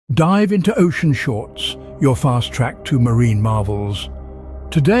Dive into Ocean Shorts, your fast track to marine marvels.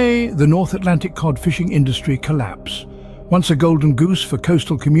 Today, the North Atlantic cod fishing industry collapse. Once a golden goose for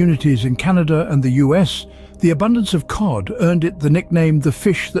coastal communities in Canada and the US, the abundance of cod earned it the nickname the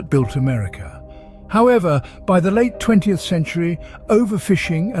fish that built America. However, by the late 20th century,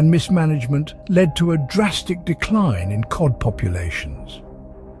 overfishing and mismanagement led to a drastic decline in cod populations.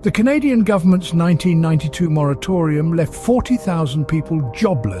 The Canadian government's 1992 moratorium left 40,000 people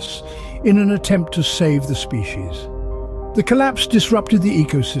jobless in an attempt to save the species. The collapse disrupted the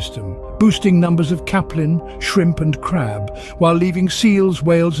ecosystem, boosting numbers of caplin, shrimp and crab, while leaving seals,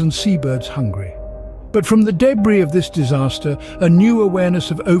 whales and seabirds hungry. But from the debris of this disaster, a new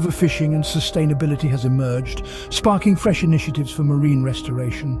awareness of overfishing and sustainability has emerged, sparking fresh initiatives for marine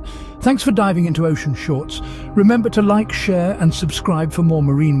restoration. Thanks for diving into Ocean Shorts. Remember to like, share and subscribe for more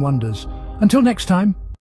marine wonders. Until next time.